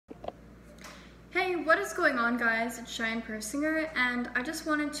Hey, what is going on, guys? It's Cheyenne Persinger, and I just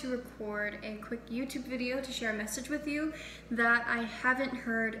wanted to record a quick YouTube video to share a message with you that I haven't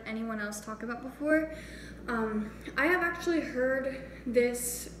heard anyone else talk about before. I have actually heard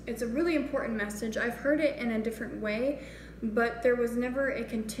this. It's a really important message. I've heard it in a different way, but there was never a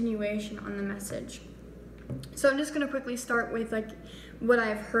continuation on the message. So I'm just going to quickly start with what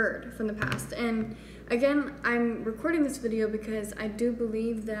I've heard from the past. And again, I'm recording this video because I do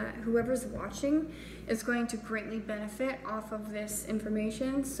believe that whoever's watching is going to greatly benefit off of this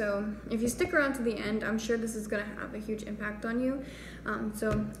information. So if you stick around to the end, I'm sure this is going to have a huge impact on you.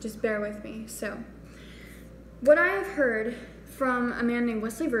 So just bear with me. So what I have heard from a man named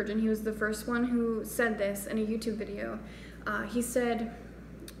Wesley Virgin, he was the first one who said this in a YouTube video. He said,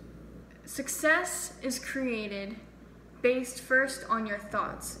 "Success is created based first on your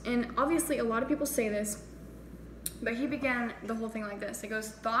thoughts." And obviously a lot of people say this, but he began the whole thing like this. It goes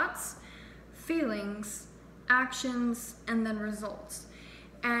thoughts, feelings, actions, and then results.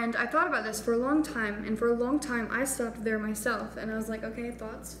 And I thought about this for a long time, and for a long time I stopped there myself, and I was like, okay,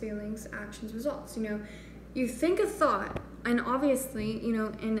 thoughts, feelings, actions, results. You know, you think a thought, and obviously, you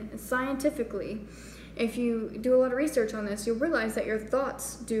know, and scientifically, if you do a lot of research on this, you'll realize that your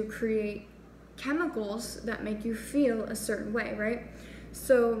thoughts do create chemicals that make you feel a certain way, right?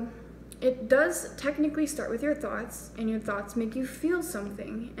 So it does technically start with your thoughts, and your thoughts make you feel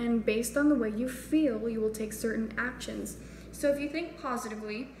something, and based on the way you feel, you will take certain actions. So if you think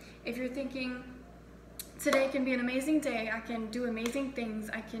positively, if you're thinking, today can be an amazing day, I can do amazing things,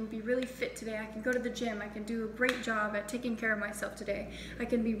 I can be really fit today, I can go to the gym, I can do a great job at taking care of myself today, I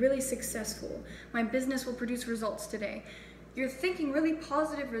can be really successful, my business will produce results today. You're thinking really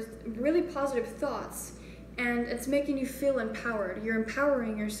positive thoughts, and it's making you feel empowered. You're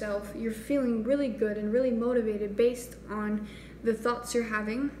empowering yourself, you're feeling really good and really motivated based on the thoughts you're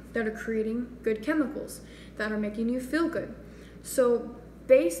having that are creating good chemicals that are making you feel good. So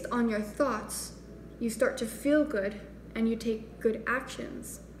based on your thoughts, you start to feel good and you take good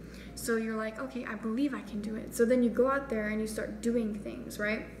actions. So you're like, okay, I believe I can do it. So then you go out there and you start doing things,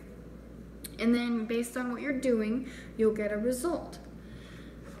 right? And then based on what you're doing, you'll get a result.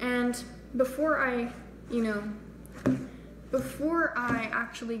 And before I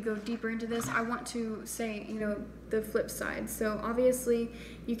actually go deeper into this, I want to say, the flip side. So obviously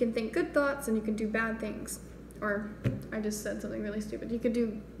you can think good thoughts and you can do bad things. Or I just said something really stupid. You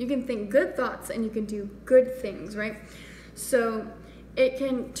can think good thoughts and you can do good things, right? So it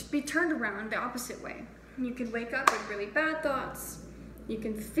can be turned around the opposite way. You can wake up with really bad thoughts, you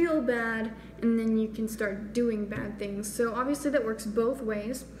can feel bad, and then you can start doing bad things. So obviously that works both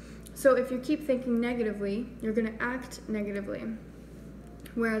ways. So if you keep thinking negatively, you're going to act negatively.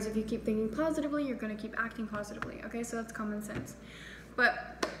 Whereas if you keep thinking positively, you're going to keep acting positively. Okay, so that's common sense.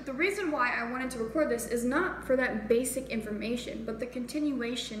 But the reason why I wanted to record this is not for that basic information, but the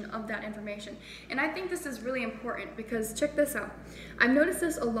continuation of that information. And I think this is really important because check this out. I've noticed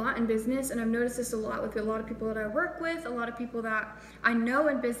this a lot in business, and I've noticed this a lot with a lot of people that I work with, a lot of people that I know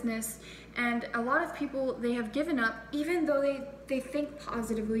in business, and a lot of people, they have given up even though they think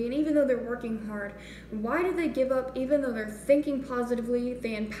positively and even though they're working hard. Why do they give up even though they're thinking positively,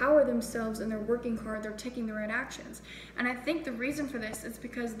 they empower themselves, and they're working hard, they're taking the right actions? And I think the reason for this is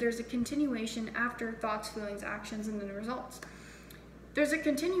because there's a continuation after thoughts, feelings, actions, and then the results. There's a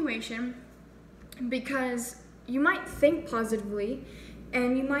continuation because you might think positively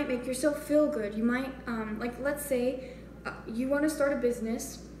and you might make yourself feel good. You might, let's say you want to start a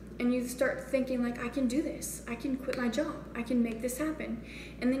business, and you start thinking like, I can do this, I can quit my job, I can make this happen.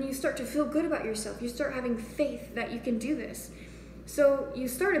 And then you start to feel good about yourself. You start having faith that you can do this. So you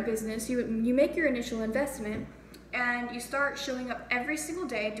start a business, you make your initial investment, and you start showing up every single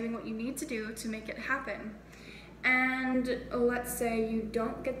day doing what you need to do to make it happen. And let's say you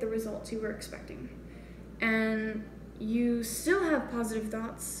don't get the results you were expecting. And you still have positive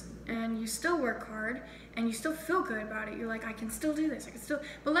thoughts, and you still work hard, and you still feel good about it. You're like, I can still do this,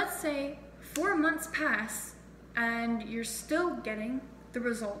 but let's say 4 months pass and you're still getting the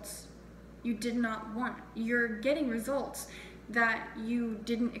results you did not want. You're getting results that you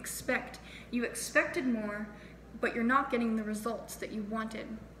didn't expect. You expected more, but you're not getting the results that you wanted.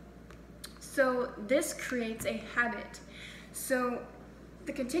 So this creates a habit. So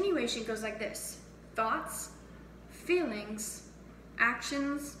the continuation goes like this: thoughts, feelings,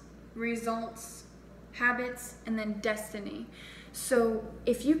 actions, results, habits, and then destiny. So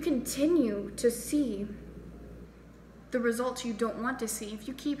if you continue to see the results you don't want to see, if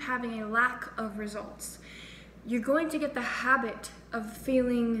you keep having a lack of results, you're going to get the habit of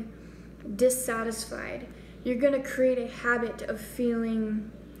feeling dissatisfied. You're going to create a habit of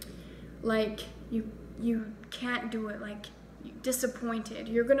feeling like you can't do it, like disappointed.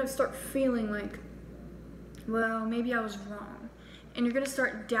 You're gonna start feeling like, well, maybe I was wrong. And you're gonna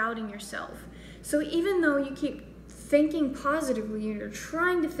start doubting yourself. So even though you keep thinking positively, you're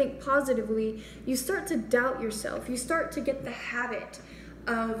trying to think positively, you start to doubt yourself. You start to get the habit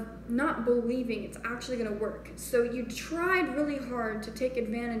of not believing it's actually gonna work. So you tried really hard to take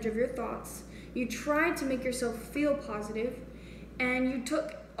advantage of your thoughts. You tried to make yourself feel positive, and you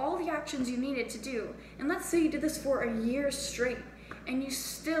took all the actions you needed to do. And let's say you did this for a year straight, and you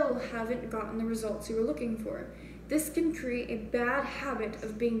still haven't gotten the results you were looking for. This can create a bad habit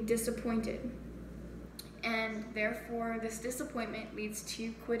of being disappointed. And therefore, this disappointment leads to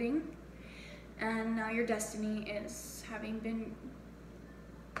you quitting, and now your destiny is having been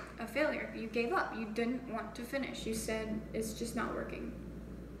a failure. You gave up. You didn't want to finish. You said it's just not working.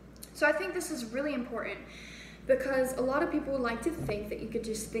 So I think this is really important, because a lot of people like to think that you could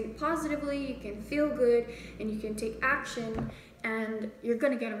just think positively, you can feel good, and you can take action, and you're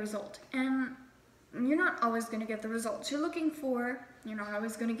going to get a result. And you're not always going to get the results you're looking for. You're not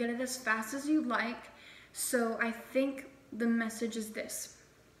always going to get it as fast as you'd like. So I think the message is this.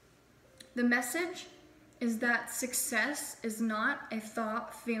 The message is that success is not a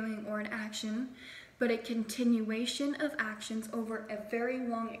thought, feeling, or an action, but a continuation of actions over a very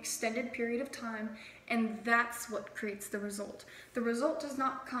long, extended period of time, and that's what creates the result. The result does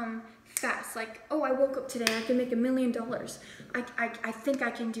not come fast, like, oh, I woke up today, I can make $1 million. I think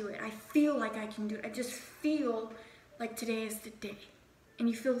I can do it. I feel like I can do it. I just feel like today is the day. And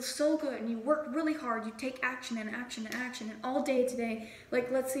you feel so good, and you work really hard, you take action and action and action, and all day today,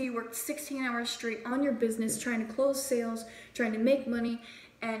 like let's say you worked 16 hours straight on your business, trying to close sales, trying to make money,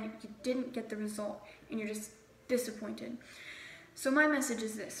 and you didn't get the result, and you're just disappointed. So my message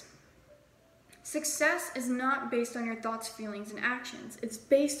is this. Success is not based on your thoughts, feelings, and actions. It's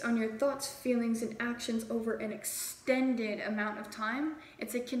based on your thoughts, feelings, and actions over an extended amount of time.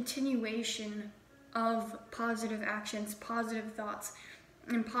 It's a continuation of positive actions, positive thoughts,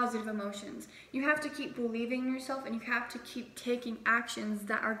 and positive emotions. You have to keep believing in yourself, and you have to keep taking actions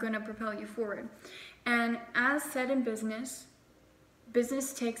that are going to propel you forward. And as said in business,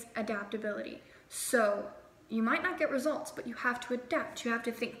 business takes adaptability. So you might not get results, but you have to adapt. You have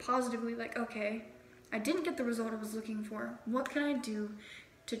to think positively, like, okay, I didn't get the result I was looking for. What can I do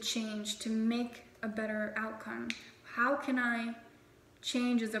to change, to make a better outcome? How can I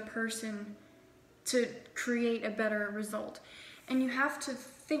change as a person to create a better result? And you have to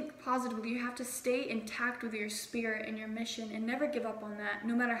think positively. You have to stay intact with your spirit and your mission and never give up on that,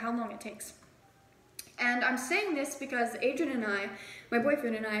 no matter how long it takes. And I'm saying this because Adrian and I, my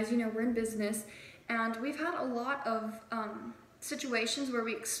boyfriend and I, as you know, we're in business, and we've had a lot of situations where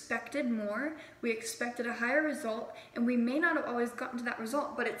we expected more, we expected a higher result, and we may not have always gotten to that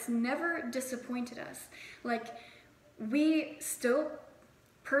result, but it's never disappointed us. Like, we still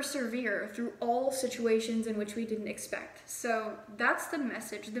persevere through all situations in which we didn't expect. So that's the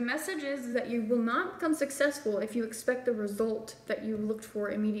message. The message is that you will not become successful if you expect the result that you looked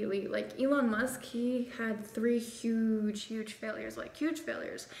for immediately. Like Elon Musk, he had 3 huge failures, like huge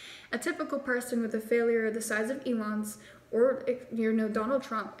failures. A typical person with a failure the size of Elon's, or Donald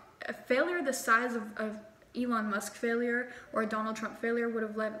Trump, a failure the size of Elon Musk failure or a Donald Trump failure would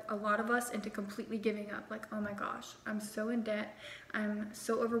have led a lot of us into completely giving up. Like, oh my gosh, I'm so in debt, I'm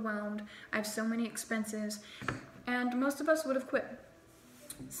so overwhelmed, I have so many expenses, and most of us would have quit.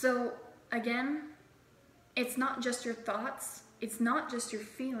 So again, it's not just your thoughts, it's not just your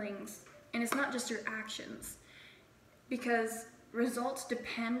feelings, and it's not just your actions, because results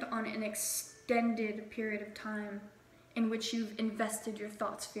depend on an extended period of time in which you've invested your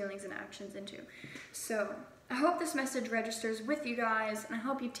thoughts, feelings, and actions into. So I hope this message registers with you guys, and I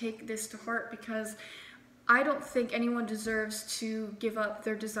hope you take this to heart, because I don't think anyone deserves to give up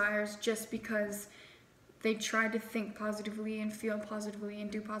their desires just because they tried to think positively and feel positively and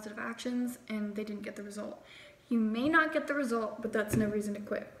do positive actions and they didn't get the result. You may not get the result, but that's no reason to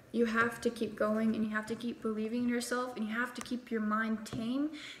quit. You have to keep going, and you have to keep believing in yourself, and you have to keep your mind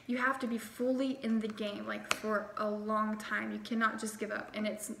tame. You have to be fully in the game, like for a long time. You cannot just give up, and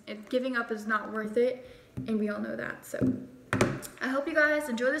giving up is not worth it, and we all know that. So I hope you guys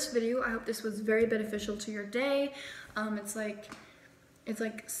enjoy this video. I hope this was very beneficial to your day. It's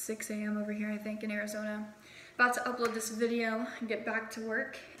like 6 a.m. over here, I think, in Arizona. About to upload this video and get back to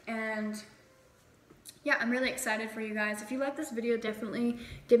work, and yeah, I'm really excited for you guys. If you like this video, definitely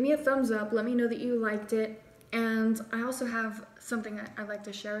give me a thumbs up. Let me know that you liked it. And I also have something I'd like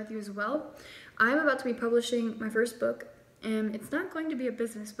to share with you as well. I'm about to be publishing my first book, and it's not going to be a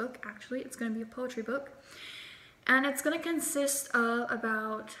business book, actually. It's going to be a poetry book. And it's going to consist of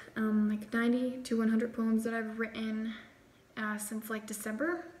about like 90 to 100 poems that I've written since like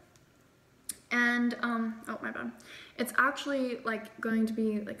December. And, oh my bad. It's actually like going to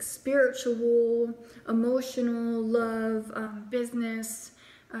be like spiritual, emotional, love, business,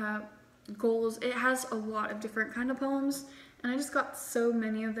 goals. It has a lot of different kind of poems. And I just got so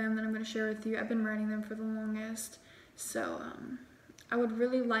many of them that I'm going to share with you. I've been writing them for the longest. So I would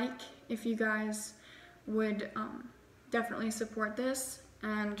really like if you guys would definitely support this.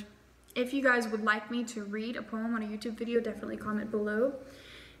 And if you guys would like me to read a poem on a YouTube video, definitely comment below.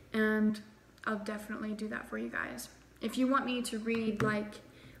 And I'll definitely do that for you guys. If you want me to read like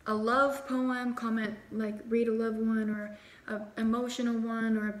a love poem, comment like read a love one, or an emotional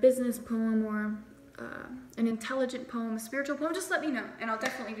one, or a business poem, or an intelligent poem, a spiritual poem, just let me know and I'll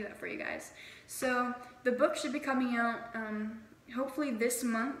definitely do that for you guys. So the book should be coming out hopefully this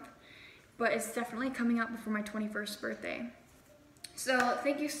month, but it's definitely coming out before my 21st birthday. So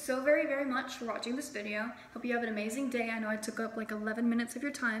thank you so very, very much for watching this video. Hope you have an amazing day. I know I took up like 11 minutes of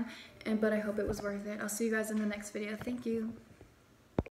your time, but I hope it was worth it. I'll see you guys in the next video. Thank you.